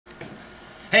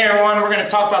Hey everyone, we're going to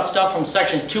talk about stuff from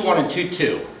section 2.1 and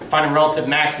 2.2. Finding relative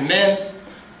max and mins,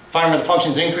 finding where the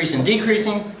functions increase and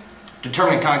decreasing,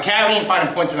 determining concavity, and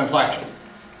finding points of inflection.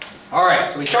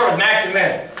 Alright, so we start with max and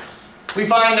mins. We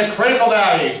find the critical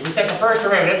values. We set the first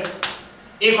derivative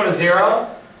equal to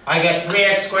 0. I get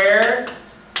 3x squared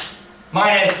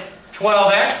minus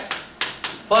 12x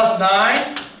plus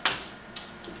 9.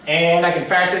 And I can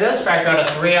factor this, factor out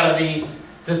a 3 out of this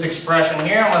expression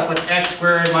here. I'm left with x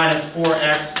squared minus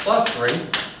 4x plus 3.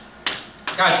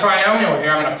 Got a trinomial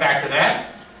here, I'm going to factor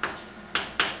that.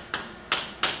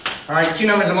 Alright, two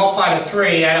numbers that multiply to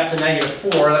 3 add up to negative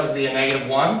 4. That would be a negative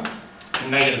 1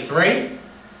 and negative 3.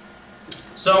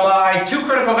 So my two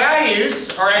critical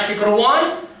values are x equal to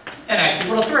 1 and x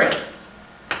equal to 3.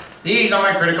 These are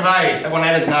my critical values. That one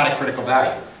is not a critical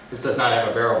value. This does not have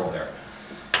a variable there.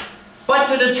 But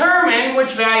to determine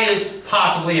which value is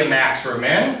possibly a max or a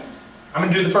min, I'm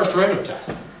going to do the first derivative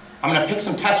test. I'm going to pick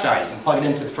some test values and plug it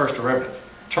into the first derivative.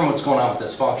 Determine what's going on with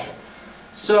this function.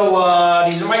 So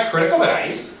these are my critical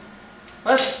values.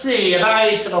 Let's see, a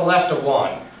value to the left of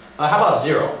 1. How about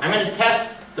 0? I'm going to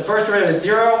test the first derivative at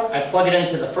 0. I plug it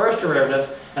into the first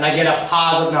derivative and I get a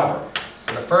positive number.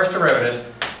 So the first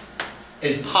derivative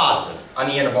is positive on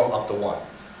the interval up to 1.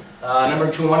 Number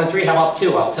between 1 and 3, how about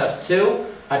 2? I'll test 2.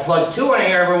 I plug 2 in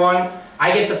here, everyone.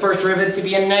 I get the first derivative to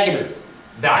be a negative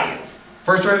value.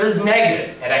 First derivative is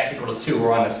negative at x equal to 2.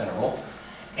 We're on this interval.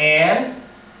 And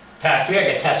past 3, I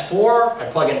get test 4. I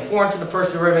plug in 4 into the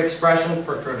first derivative expression. The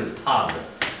first derivative is positive.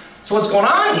 So what's going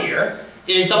on here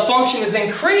is the function is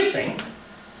increasing.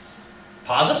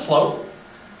 Positive slope.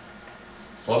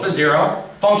 Slope is 0.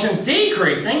 Function's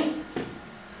decreasing.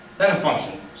 Then the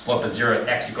function slope is 0 at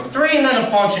x equal to 3. And then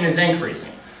the function is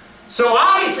increasing. So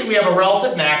obviously we have a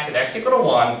relative max at x equal to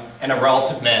 1 and a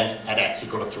relative min at x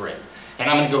equal to 3. And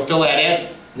I'm going to go fill that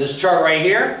in this chart right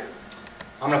here.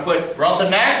 I'm going to put relative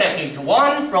max at x equal to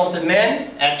 1, relative min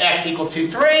at x equal to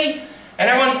 3. And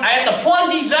everyone, I have to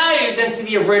plug these values into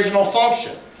the original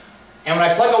function. And when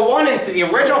I plug a 1 into the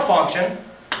original function,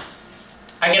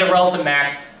 I get a relative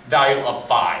max value of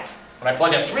 5. When I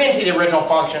plug a 3 into the original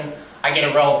function, I get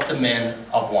a relative min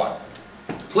of 1.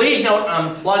 Please note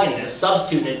I'm plugging this,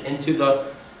 substituting it into the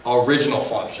original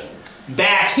function.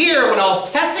 Back here, when I was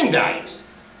testing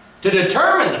values, to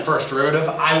determine the first derivative,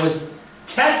 I was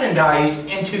testing values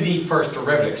into the first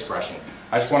derivative expression.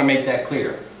 I just want to make that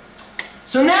clear.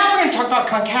 So now we're going to talk about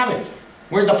concavity.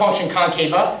 Where's the function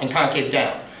concave up and concave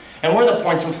down? And where are the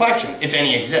points of inflection, if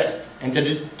any, exist? And to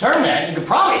determine that, you can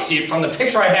probably see it from the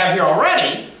picture I have here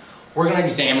already, we're going to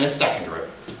examine the second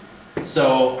derivative.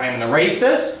 So I'm going to erase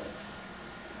this.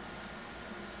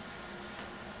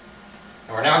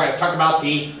 And we're now going to talk about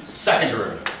the second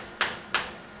derivative.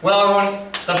 Well, everyone,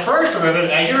 the first derivative,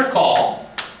 as you recall,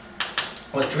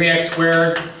 was 3x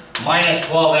squared minus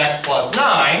 12x plus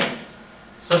 9.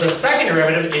 So the second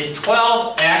derivative is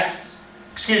 6x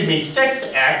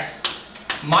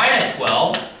minus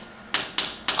 12.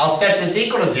 I'll set this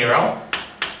equal to 0.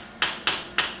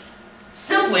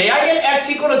 Simply, I get x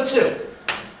equal to 2.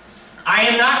 I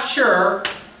am not sure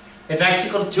if x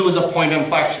equal to 2 is a point of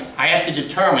inflection. I have to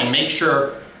determine, make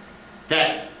sure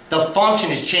that the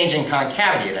function is changing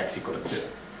concavity at x equal to 2.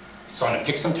 So I'm going to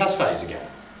pick some test values again.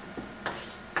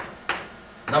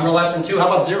 Number less than 2, how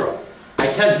about 0? I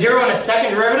test 0 in the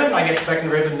second derivative and I get the second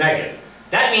derivative negative.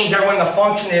 That means that when the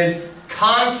function is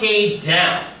concave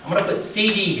down, I'm going to put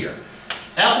CD here.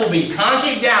 F will be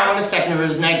concave down when the second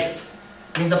derivative is negative.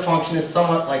 It means the function is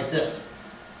somewhat like this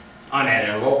on that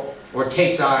interval, or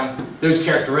takes on those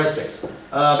characteristics.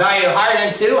 Value higher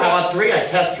than 2, how about 3? I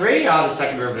test 3, the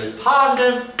second derivative is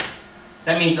positive.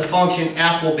 That means the function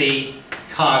f will be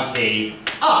concave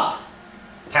up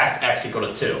past x equal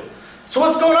to 2. So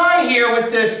what's going on here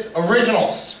with this original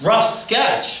rough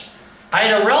sketch? I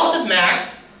had a relative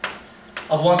max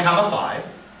of 1, 5,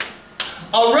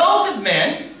 a relative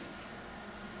min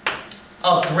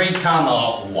of 3,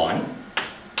 1,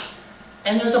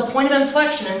 and there's a point of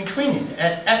inflection in between these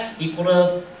at x equal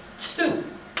to 2. And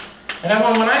then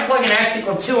when I plug in x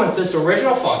equal to 2 into this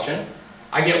original function,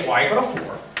 I get y equal to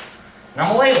 4. And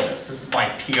I'm going to label this. This is my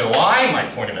POI, my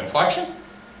point of inflection.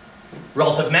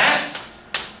 Relative max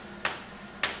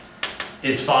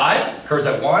is 5, occurs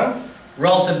at 1.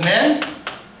 Relative min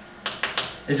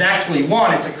is actually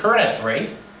 1, it's occurring at 3.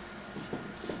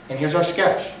 And here's our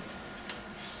sketch.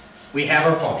 We have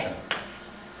our function.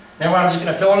 Now I'm just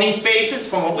going to fill in these spaces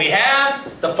from what we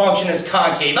have. The function is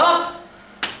concave up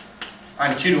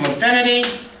on 2 to infinity.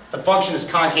 The function is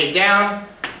concave down,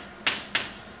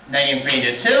 negative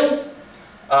infinity to 2.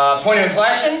 Point of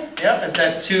inflection, yep, it's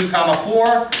at 2,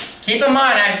 4. Keep in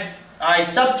mind, I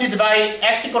substitute the value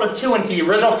x equal to 2 into the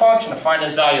original function to find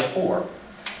this value of 4.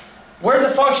 Where's the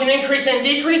function increasing and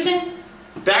decreasing?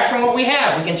 Back from what we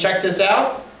have. We can check this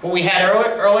out. What we had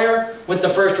earlier with the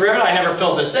first derivative, I never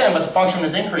filled this in, but the function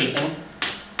was increasing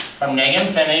from negative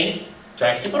infinity to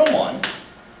x equal to 1.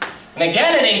 And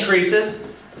again it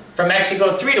increases from x equal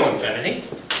to 3 to infinity.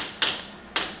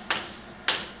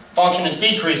 Function is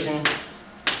decreasing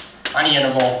on the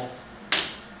interval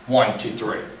 1, 2,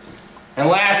 3. And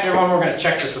last, everyone, we're going to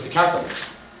check this with the calculator.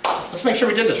 Let's make sure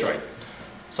we did this right.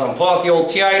 So I'm going to pull out the old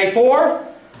TI-84.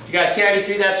 If you got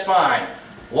TI-83, that's fine.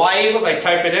 Y equals, I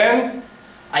type it in.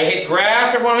 I hit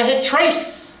graph, everyone, I hit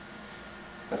trace.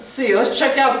 Let's see, let's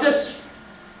check out this.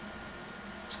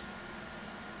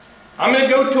 I'm going to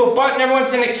go to a button,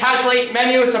 everyone's in the calculate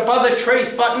menu, it's above the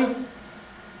trace button.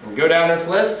 And go down this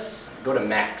list, go to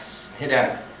max, hit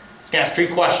enter. It's going to ask 3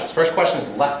 questions. First question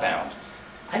is left bound.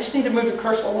 I just need to move the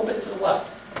cursor a little bit to the left.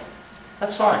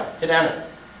 That's fine, hit enter.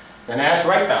 Then ask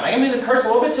right bound. I can move the cursor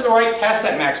a little bit to the right past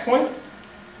that max point.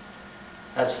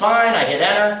 That's fine, I hit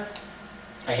enter.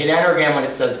 I hit enter again when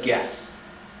it says guess.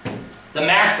 The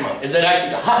maximum is at x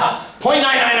equal to,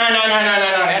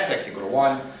 0.9999999, that's x equal to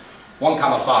 1. 1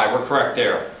 comma 5, we're correct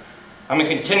there. I'm going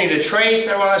to continue to trace.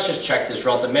 Everyone, let's just check this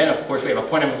relative min. Of course, we have a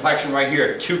point of inflection right here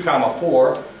at 2 comma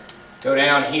 4. Go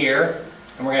down here,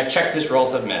 and we're going to check this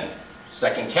relative min.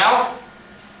 Second calc,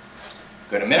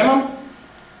 go to minimum,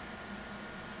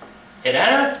 hit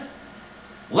enter.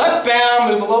 Left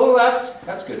bound, move a little left,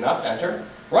 that's good enough, enter.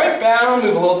 Right bound,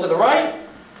 move a little to the right,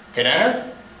 hit enter.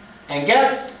 And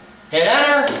guess, hit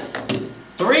enter.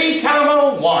 3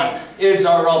 comma 1 is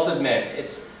our relative min.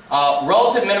 It's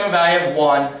relative minimum value of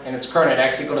 1, and it's current at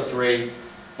x equal to 3. And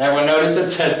everyone notice it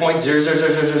says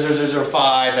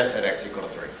 0.000005, that's at x equal to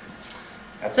 3.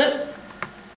 That's it.